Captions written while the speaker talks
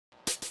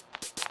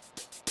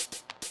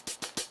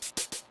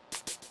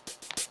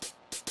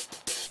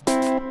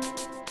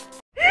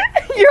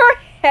Your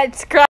head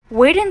scratch.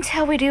 Wait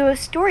until we do a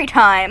story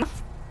time.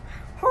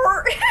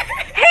 Oh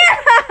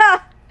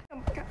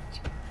my gosh.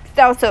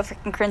 That was so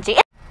freaking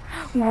cringy.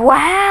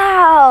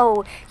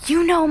 Wow,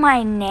 you know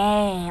my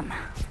name.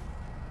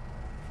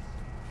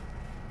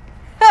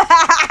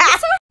 I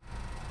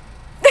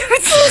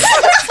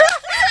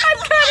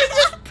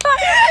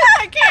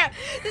can't.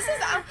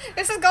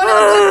 This is going to the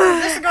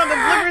bloopers. This is going to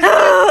the bloopers.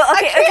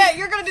 Okay, I can't.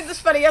 You're going to do this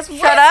funny. Yes.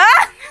 Shut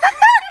up.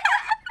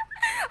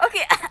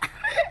 Okay.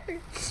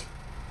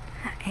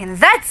 And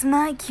that's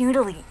my cue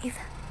to leave.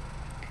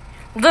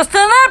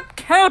 Listen up,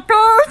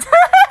 campers.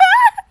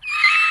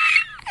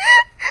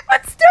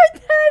 Let's start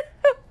that.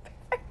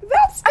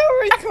 That's still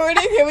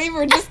recording, and we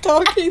were just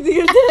talking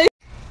the other day.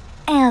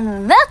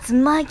 And that's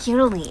my cue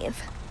to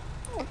leave.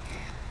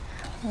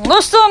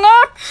 Listen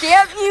up,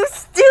 damn you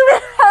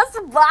stupid ass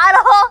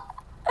bottle.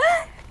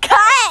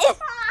 Cut.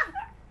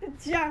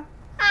 Yeah.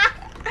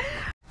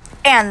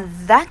 And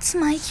that's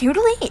my cue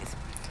to leave.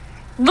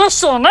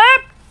 Listen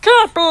up,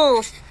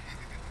 campers.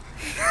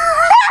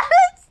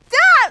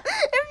 Stop!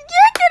 If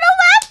you're gonna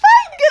laugh,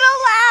 I'm gonna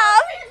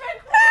laugh.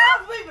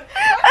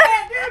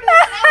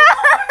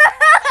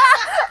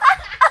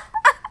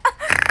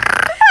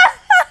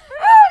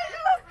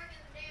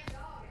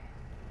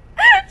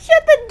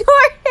 Shut the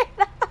door.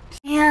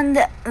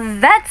 And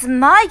that's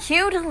my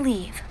cue to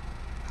leave.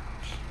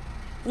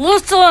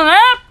 Listen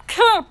up,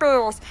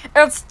 campers.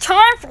 It's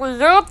time for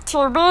you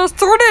to be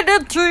sorted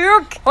into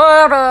your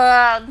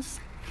cabins.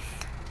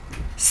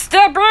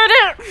 Step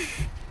right in.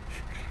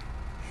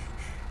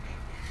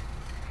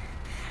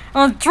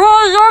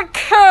 Enjoy your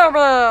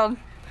cabin.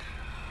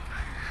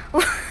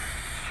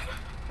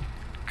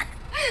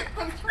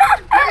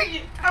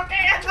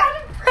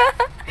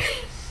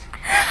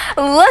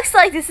 Looks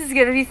like this is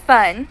gonna be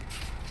fun.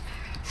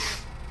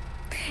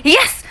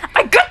 Yes,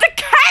 I got the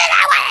cabin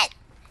I wanted.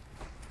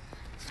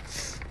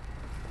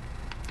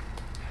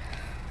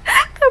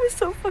 That was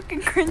so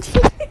fucking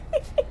cringy.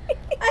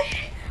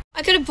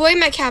 I could have boy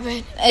my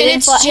cabin. And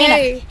it's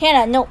Jay.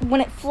 Hannah, no,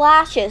 when it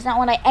flashes, not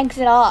when I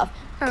exit off.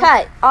 Oh.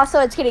 Cut. Also,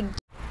 it's getting.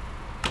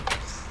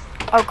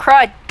 Oh,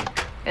 crud.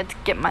 Let's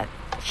get my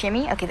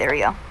shimmy. Okay, there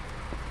we go.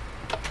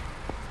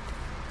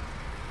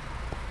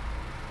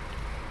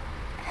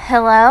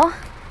 Hello?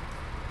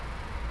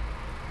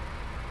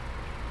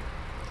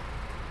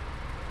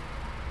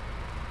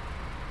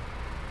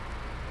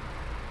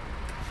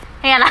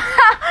 Hannah.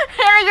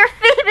 Hannah, you're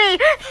Phoebe.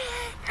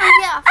 Oh,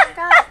 yeah, I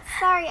forgot.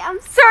 Sorry, I'm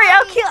sorry.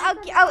 I'll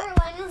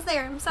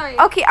there. I'm sorry.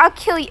 Okay, I'll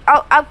kill you.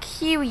 I'll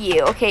cue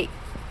you. Okay.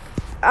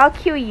 I'll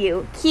cue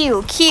you.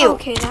 Cue.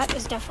 Okay, that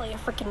is definitely a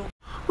freaking.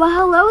 Well,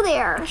 hello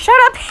there. Shut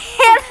up,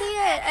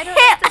 Hannah. I don't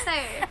know what to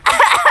say.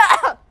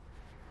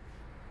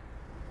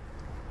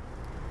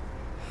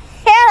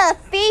 Hannah,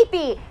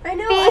 Phoebe. I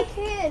know. I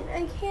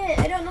can't.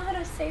 I don't know how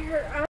to say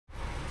her.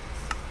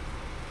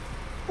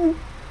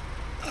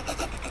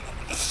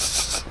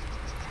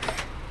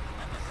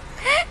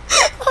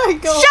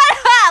 Shut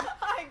up.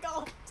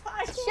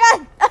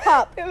 Shut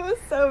up. It was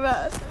so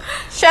bad.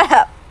 Shut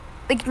up.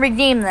 We can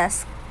redeem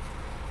this.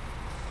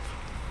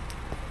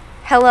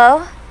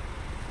 Hello?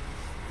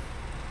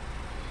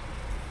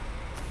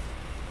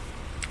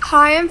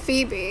 Hi, I'm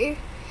Phoebe.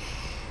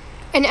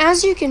 And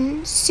as you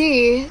can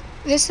see,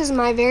 this is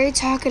my very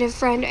talkative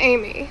friend,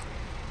 Amy.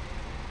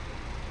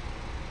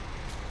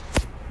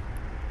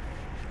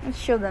 Let's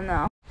show them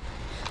now.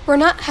 We're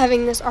not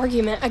having this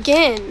argument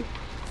again.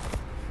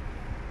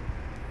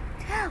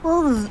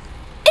 Well,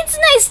 it's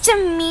nice to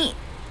meet...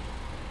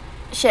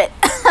 Shit.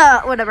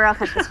 Whatever, I'll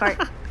cut this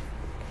part.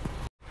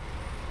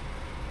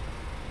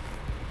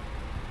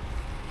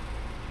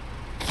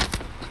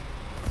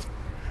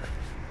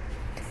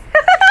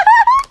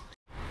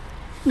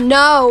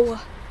 No.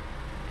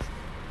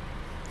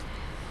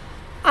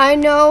 I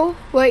know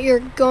what you're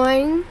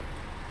going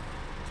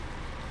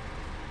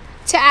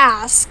to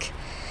ask.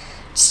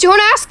 Just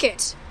don't ask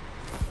it.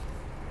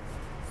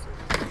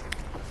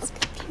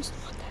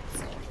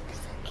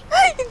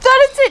 You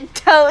thought it said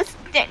toast,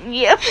 didn't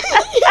you? I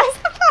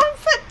thought it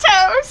said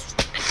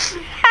toast.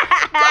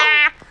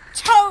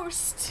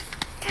 Toast.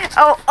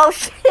 Oh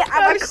shit,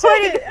 I'm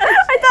recording. Shit.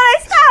 I thought I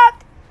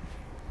stopped.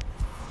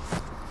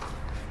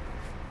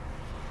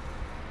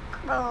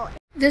 Oh.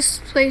 This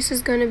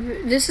is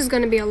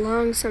gonna be a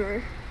long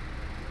summer.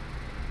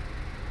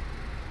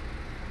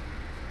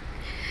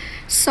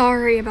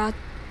 Sorry about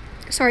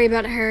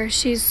her.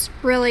 She's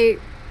really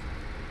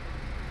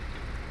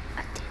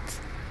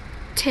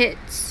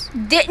tits.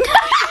 Didn't you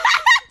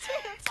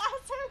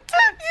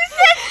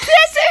said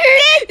tits?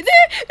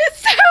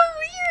 It's so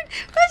weird.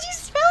 Why'd you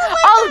spell it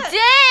like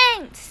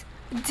that?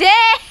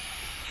 Dang.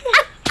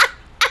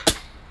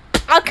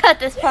 I'll cut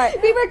this part.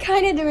 We were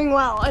kind of doing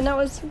well, and that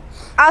was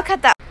I'll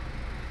cut that.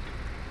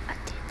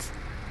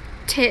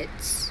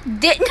 tits.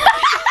 Didn't you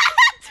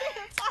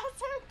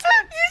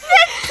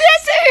said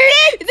tits?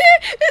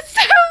 It's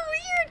so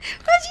weird.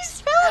 Why'd you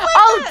spell it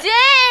like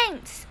that?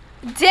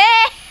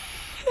 Dang.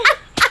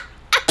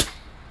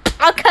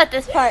 I'll cut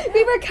this part.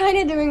 We were kind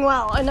of doing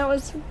well, and that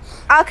was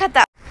I'll cut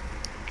that.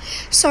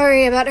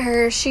 sorry about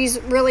her. She's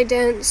really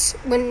dense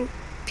when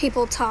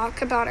people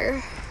talk about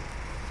her.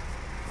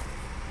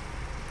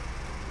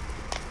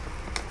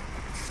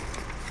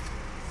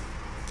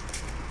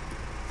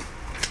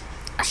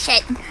 Oh,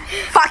 shit.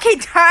 Fucking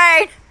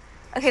turn.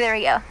 Okay, there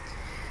we go.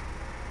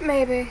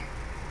 Maybe.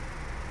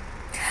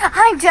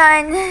 I'm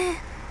done.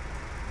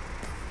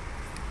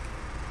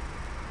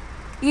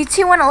 You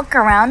two want to look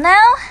around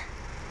now?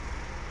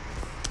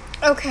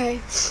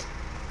 Okay.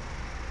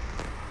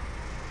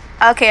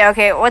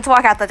 Okay, let's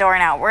walk out the door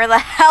now. Where the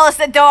hell is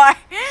the door?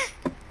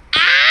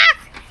 Ah!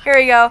 Here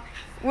we go.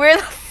 Where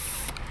the...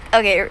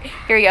 Okay,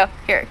 here we go.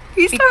 Here.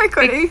 You still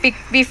recording?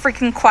 Be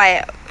freaking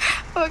quiet.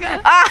 Oh,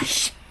 God. Ah,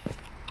 shit.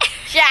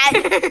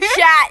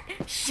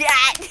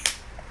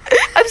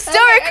 I'm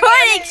still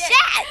recording.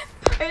 Shit.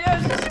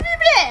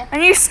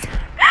 And you shit.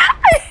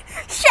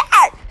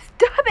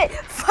 Stop it.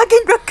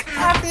 Fucking record.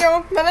 A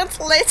few minutes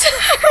later.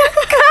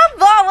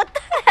 Come on, what the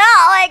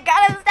hell? I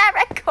gotta stop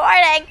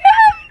recording.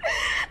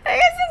 I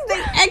guess it's the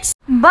X.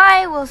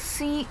 Bye, we'll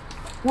see.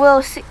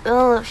 Oh,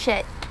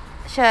 shit.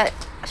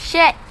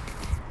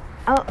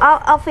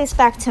 I'll face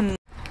back to me.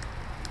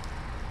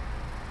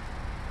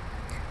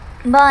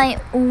 Bye,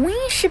 we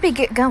should be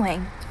get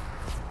going.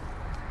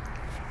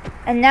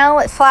 And now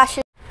it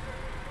flashes.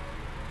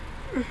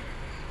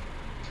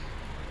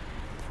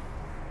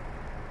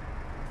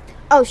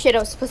 Oh shit, I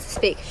was supposed to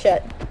speak.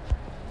 Shit.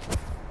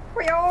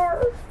 We are.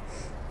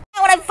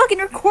 When I'm fucking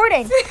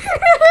recording.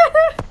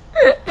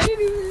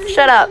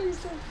 Shut up.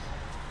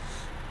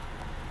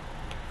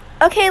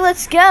 Okay,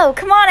 let's go.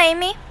 Come on,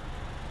 Amy.